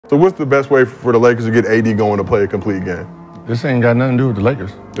So what's the best way for the Lakers to get AD going to play a complete game? This ain't got nothing to do with the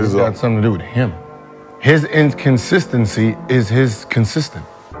Lakers. This got something to do with him. His inconsistency is his consistent,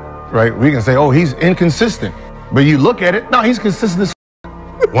 right? We can say, oh, he's inconsistent. But you look at it, no, he's consistent as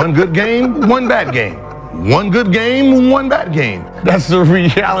one good game, one bad game. One good game, one bad game. That's the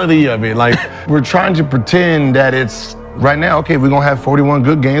reality of it. Like, we're trying to pretend that it's right now, okay, we're gonna have 41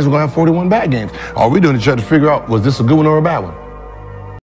 good games, we're gonna have 41 bad games. All we're doing is trying to figure out, was this a good one or a bad one?